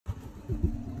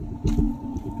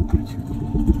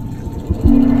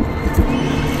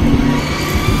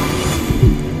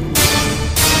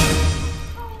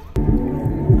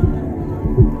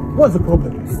What's the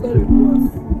problem? Sorry,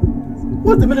 boss.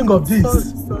 What's the meaning of this?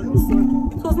 Sorry.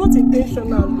 It was not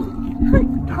intentional.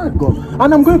 Hi, God.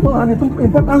 And I'm going for an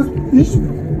important issue.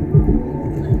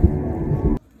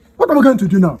 What am I going to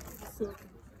do now?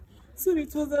 Sorry,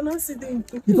 it was an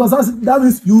accident. It was accident. That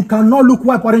means you cannot look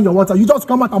while pouring your water. You just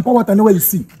come out and pour water anywhere you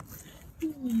see.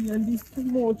 And it's too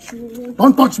much.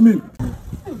 Don't touch me.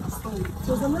 Sorry, it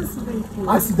was an accident.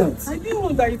 Accident. I didn't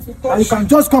know that it would touch. And you can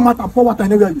just come out and pour water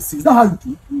anywhere you see. Is that how you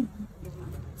do?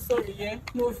 Sorry, yeah?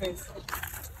 No offense.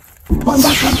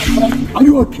 Are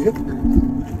you okay?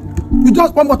 You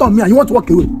just pour water on me and you want to walk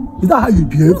away. Is that how you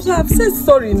behave? No, I've said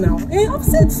sorry now. I've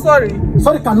said sorry.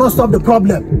 Sorry cannot solve the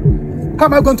problem. How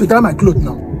am I going to dry my clothes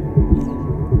now?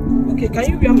 Okay, can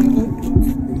you wear my own clothes?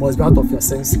 You must be out of your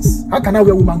senses. How can I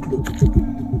wear woman clothes?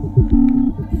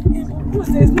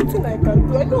 There's nothing I can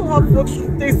do. I don't have what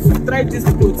it takes to dry these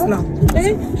clothes now.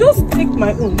 Just take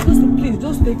my own. Please,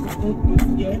 just take my own clothes,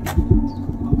 yeah?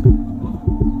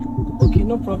 Okay,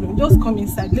 no problem. Just come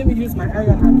inside. Let me use my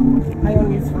iron and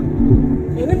iron it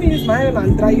one. Let me use my iron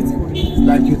and dry it for you.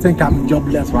 Like you think I'm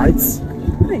jobless, right?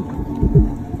 Hey.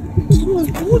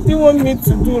 What do you want me to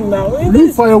do now?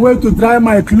 Look for a way to dry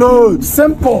my clothes.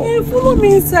 Simple. Follow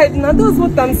me inside now. That's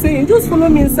what I'm saying. Just follow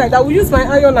me inside. I will use my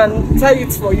iron and dry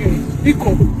it for you.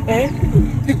 Biko,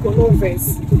 Biko, no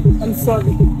verse. I'm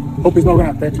sorry. Hope it's not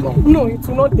going to take long. No, it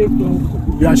will not take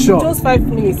long. You are sure? Just 5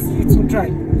 minutes. It will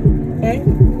dry.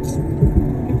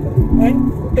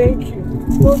 Thank you.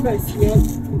 No verse, yeah.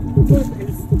 No verse.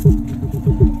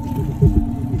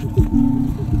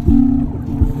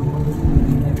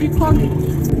 Please come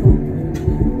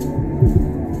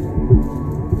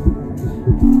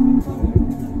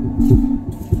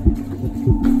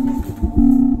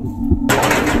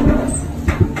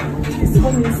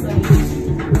inside.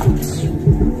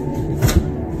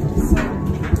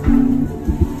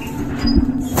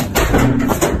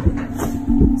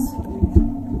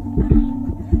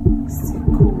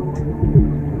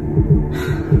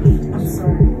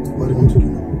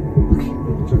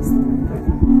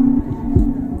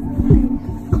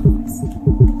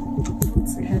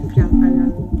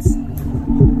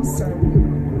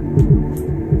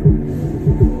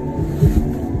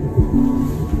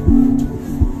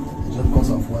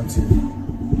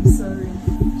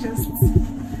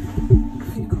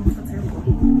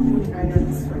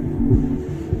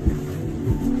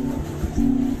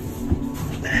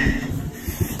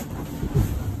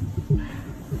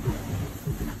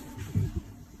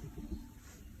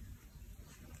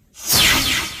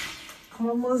 I'm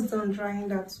almost done drying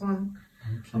that one.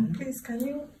 Okay. Please, can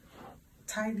you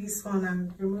tie this one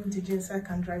and remove the jeans so I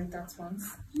can dry it at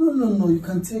once? No, you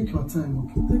can take your time,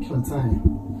 okay? Take your time.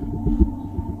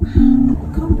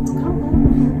 Come on.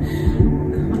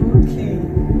 Okay.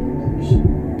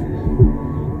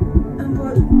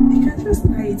 But you can just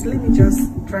tie it. Let me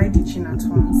just dry the jean at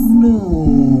once.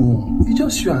 No, it's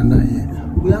just you and I here.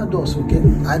 We are those, okay?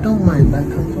 I don't mind. I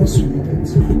can just remove it.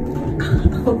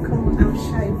 Oh, come on. I'm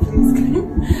shy, please. Can you?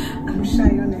 I'm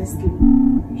shy, honestly.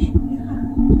 Yeah.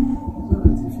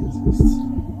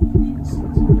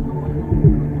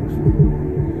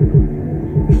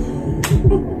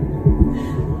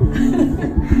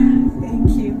 Thank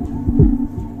you.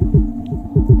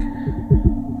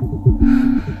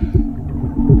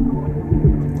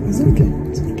 It's okay.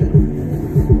 It's okay.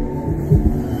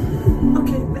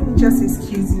 Okay, let me just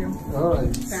excuse you. All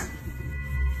right. Yeah.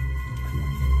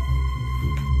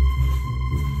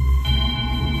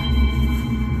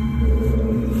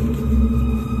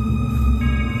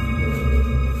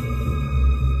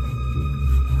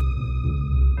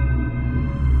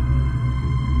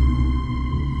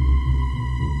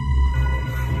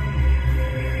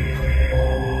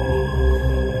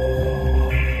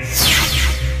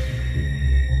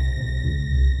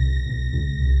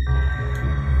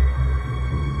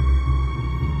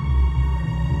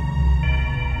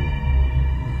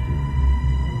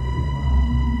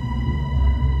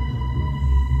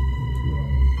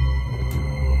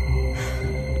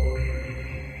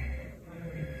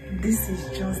 This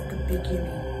is just the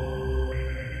beginning.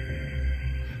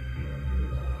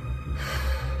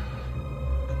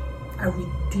 I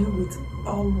will deal with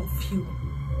all of you,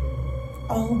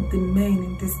 all the men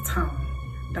in this town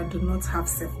that do not have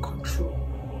self-control.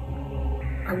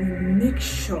 I will make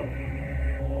sure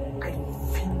I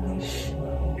finish